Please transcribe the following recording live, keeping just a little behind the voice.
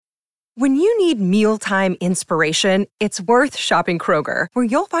When you need mealtime inspiration, it's worth shopping Kroger, where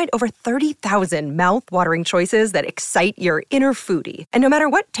you'll find over 30,000 mouth-watering choices that excite your inner foodie. And no matter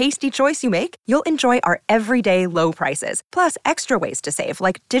what tasty choice you make, you'll enjoy our everyday low prices, plus extra ways to save,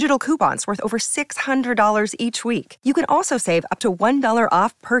 like digital coupons worth over $600 each week. You can also save up to $1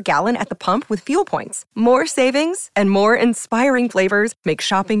 off per gallon at the pump with fuel points. More savings and more inspiring flavors make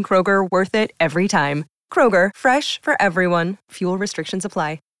shopping Kroger worth it every time. Kroger, fresh for everyone. Fuel restrictions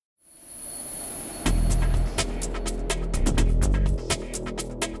apply.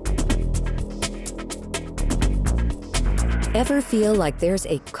 Ever feel like there's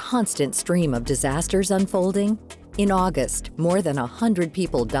a constant stream of disasters unfolding? In August, more than 100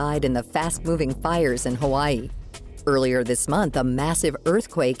 people died in the fast-moving fires in Hawaii. Earlier this month, a massive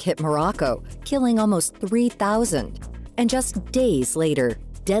earthquake hit Morocco, killing almost 3,000. And just days later,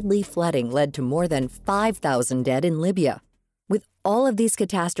 deadly flooding led to more than 5,000 dead in Libya. With all of these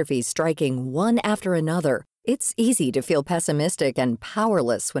catastrophes striking one after another, it's easy to feel pessimistic and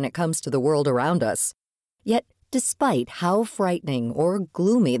powerless when it comes to the world around us. Yet, despite how frightening or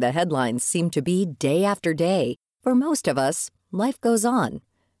gloomy the headlines seem to be day after day, for most of us, life goes on.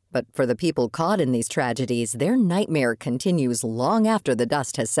 But for the people caught in these tragedies, their nightmare continues long after the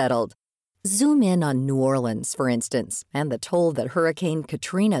dust has settled. Zoom in on New Orleans, for instance, and the toll that Hurricane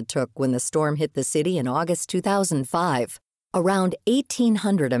Katrina took when the storm hit the city in August 2005. Around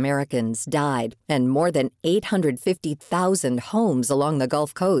 1,800 Americans died, and more than 850,000 homes along the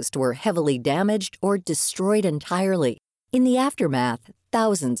Gulf Coast were heavily damaged or destroyed entirely. In the aftermath,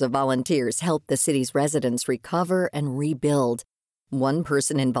 thousands of volunteers helped the city's residents recover and rebuild. One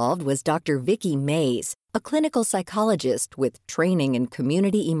person involved was Dr. Vicki Mays, a clinical psychologist with training in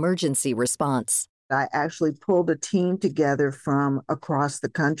community emergency response. I actually pulled a team together from across the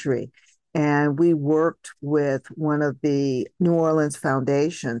country. And we worked with one of the New Orleans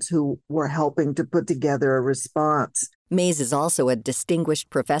foundations who were helping to put together a response. Mays is also a distinguished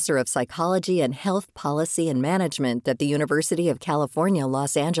professor of psychology and health policy and management at the University of California,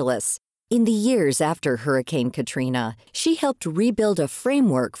 Los Angeles. In the years after Hurricane Katrina, she helped rebuild a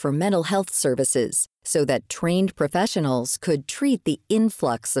framework for mental health services so that trained professionals could treat the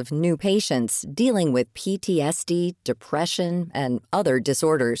influx of new patients dealing with PTSD, depression, and other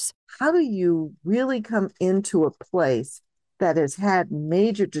disorders. How do you really come into a place that has had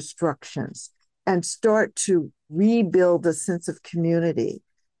major destructions and start to rebuild a sense of community?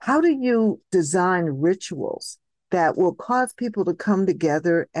 How do you design rituals that will cause people to come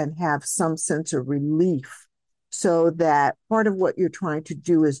together and have some sense of relief, so that part of what you're trying to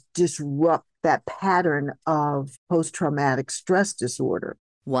do is disrupt that pattern of post-traumatic stress disorder?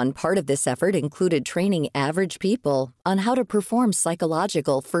 One part of this effort included training average people on how to perform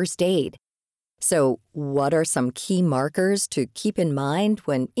psychological first aid. So, what are some key markers to keep in mind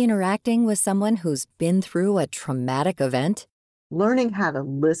when interacting with someone who's been through a traumatic event? Learning how to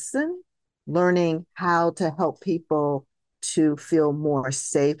listen, learning how to help people to feel more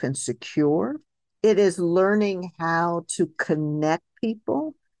safe and secure. It is learning how to connect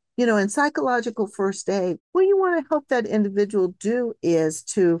people. You know, in psychological first aid, what you want to help that individual do is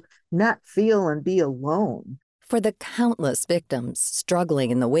to not feel and be alone. For the countless victims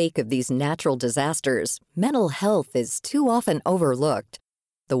struggling in the wake of these natural disasters, mental health is too often overlooked.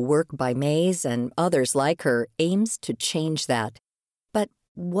 The work by Mays and others like her aims to change that. But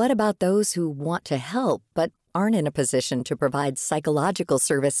what about those who want to help but aren't in a position to provide psychological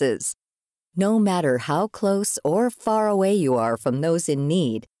services? No matter how close or far away you are from those in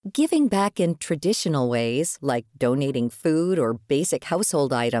need, giving back in traditional ways, like donating food or basic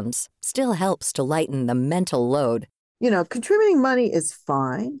household items, still helps to lighten the mental load. You know, contributing money is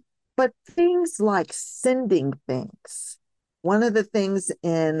fine, but things like sending things. One of the things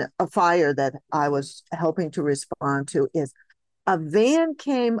in a fire that I was helping to respond to is a van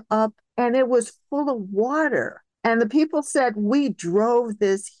came up and it was full of water. And the people said, we drove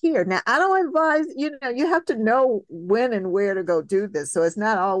this here. Now, I don't advise, you have to know when and where to go do this. So it's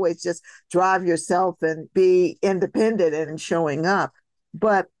not always just drive yourself and be independent and showing up.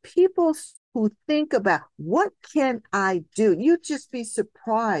 But people who think about, what can I do? You'd just be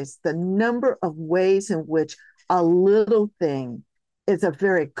surprised the number of ways in which a little thing is a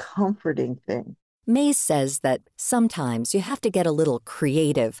very comforting thing. Mays says that sometimes you have to get a little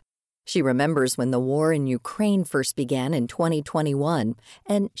creative. She remembers when the war in Ukraine first began in 2021,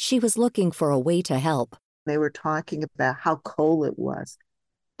 and she was looking for a way to help. They were talking about how cold it was.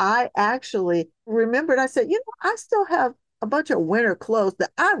 I actually remembered, I said, I still have a bunch of winter clothes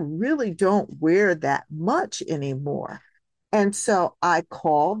that I really don't wear that much anymore. And so I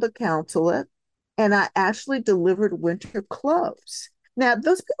called the consulate and I actually delivered winter clothes. Now,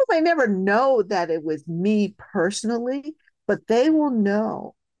 those people may never know that it was me personally, but they will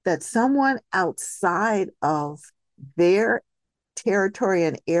know that someone outside of their territory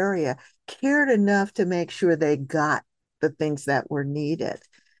and area cared enough to make sure they got the things that were needed.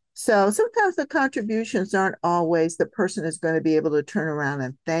 So sometimes the contributions aren't always the person is going to be able to turn around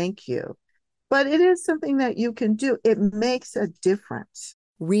and thank you, but it is something that you can do. It makes a difference.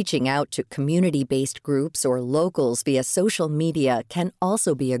 Reaching out to community-based groups or locals via social media can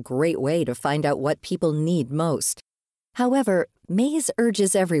also be a great way to find out what people need most. However, Mays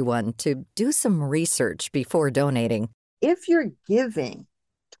urges everyone to do some research before donating. If you're giving,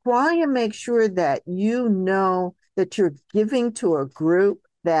 try and make sure that you know that you're giving to a group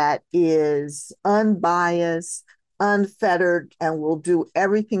that is unbiased, unfettered, and will do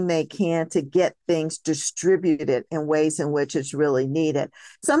everything they can to get things distributed in ways in which it's really needed.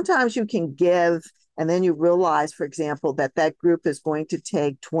 Sometimes you can give, and then you realize, for example, that that group is going to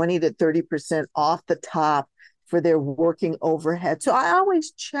take 20 to 30% off the top for their working overhead. So I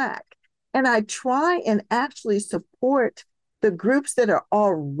always check, and I try and actually support the groups that are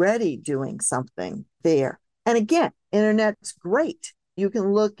already doing something there. And again, internet's great. You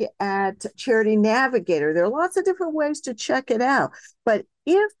can look at Charity Navigator. There are lots of different ways to check it out. But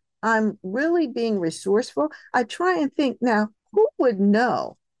if I'm really being resourceful, I try and think, now, who would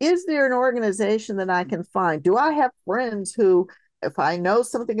know? Is there an organization that I can find? Do I have friends who, if I know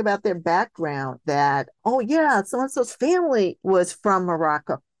something about their background, that, oh yeah, so-and-so's family was from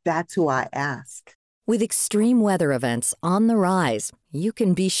Morocco, that's who I ask. With extreme weather events on the rise, you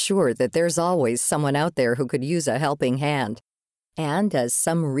can be sure that there's always someone out there who could use a helping hand. And as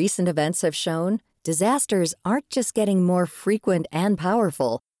some recent events have shown, disasters aren't just getting more frequent and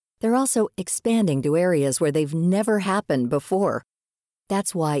powerful, they're also expanding to areas where they've never happened before.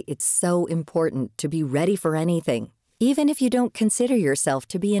 That's why it's so important to be ready for anything, even if you don't consider yourself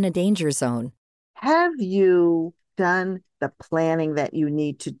to be in a danger zone. Have you done the planning that you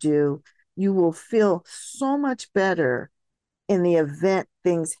need to do? You will feel so much better in the event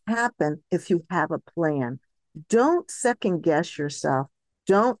things happen if you have a plan. Don't second guess yourself.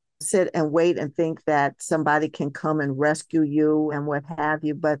 Don't sit and wait and think that somebody can come and rescue you and what have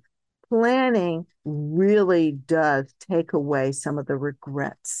you. But planning really does take away some of the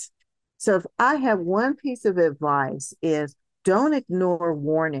regrets. So if I have one piece of advice is don't ignore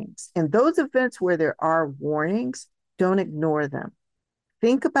warnings. In those events where there are warnings, don't ignore them.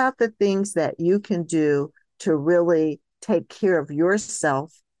 Think about the things that you can do to really take care of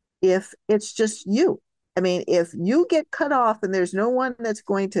yourself if it's just you. I mean, if you get cut off and there's no one that's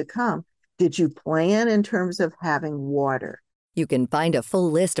going to come, did you plan in terms of having water? You can find a full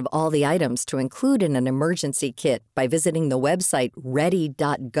list of all the items to include in an emergency kit by visiting the website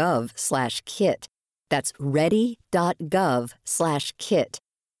ready.gov/kit. That's ready.gov/kit.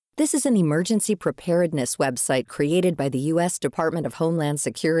 This is an emergency preparedness website created by the U.S. Department of Homeland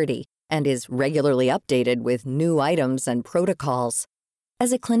Security and is regularly updated with new items and protocols.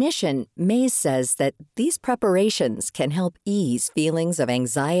 As a clinician, Mays says that these preparations can help ease feelings of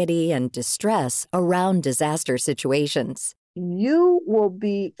anxiety and distress around disaster situations. You will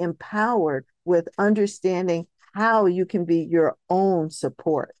be empowered with understanding how you can be your own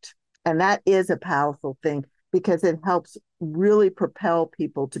support. And that is a powerful thing because it helps really propel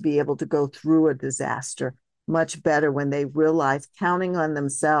people to be able to go through a disaster much better when they realize counting on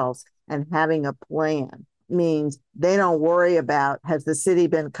themselves and having a plan means they don't worry about, has the city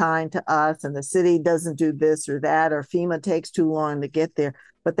been kind to us and the city doesn't do this or that, or FEMA takes too long to get there,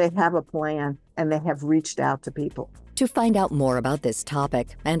 but they have a plan and they have reached out to people. To find out more about this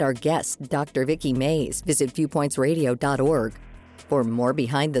topic and our guest, Dr. Vicki Mays, visit viewpointsradio.org. For more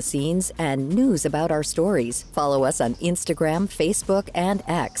behind the scenes and news about our stories, follow us on Instagram, Facebook, and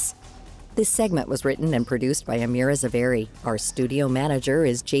X. This segment was written and produced by Amira Zaveri. Our studio manager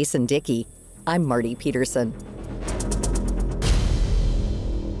is Jason Dickey. I'm Marty Peterson.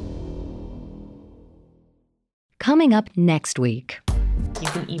 Coming up next week. You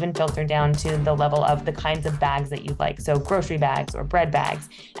can even filter down to the level of the kinds of bags that you like. So grocery bags or bread bags.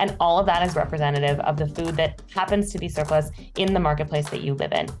 And all of that is representative of the food that happens to be surplus in the marketplace that you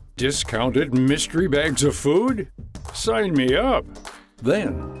live in. Discounted mystery bags of food? Sign me up.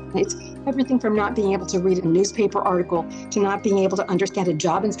 Then it's everything from not being able to read a newspaper article to not being able to understand a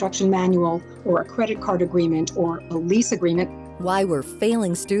job instruction manual or a credit card agreement or a lease agreement. Why we're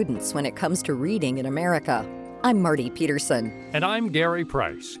failing students when it comes to reading in America. I'm Marty Peterson. And I'm Gary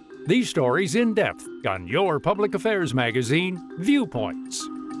Price. These stories in depth on your public affairs magazine, Viewpoints.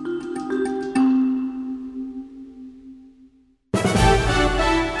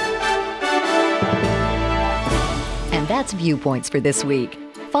 And that's That's Viewpoints for this week.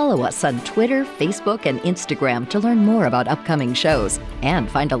 Follow us on Twitter, Facebook, and Instagram to learn more about upcoming shows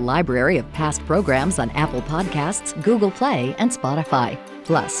and find a library of past programs on Apple Podcasts, Google Play, and Spotify.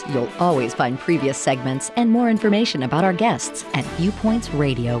 Plus, you'll always find previous segments and more information about our guests at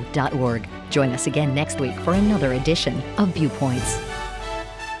viewpointsradio.org. Join us again next week for another edition of Viewpoints.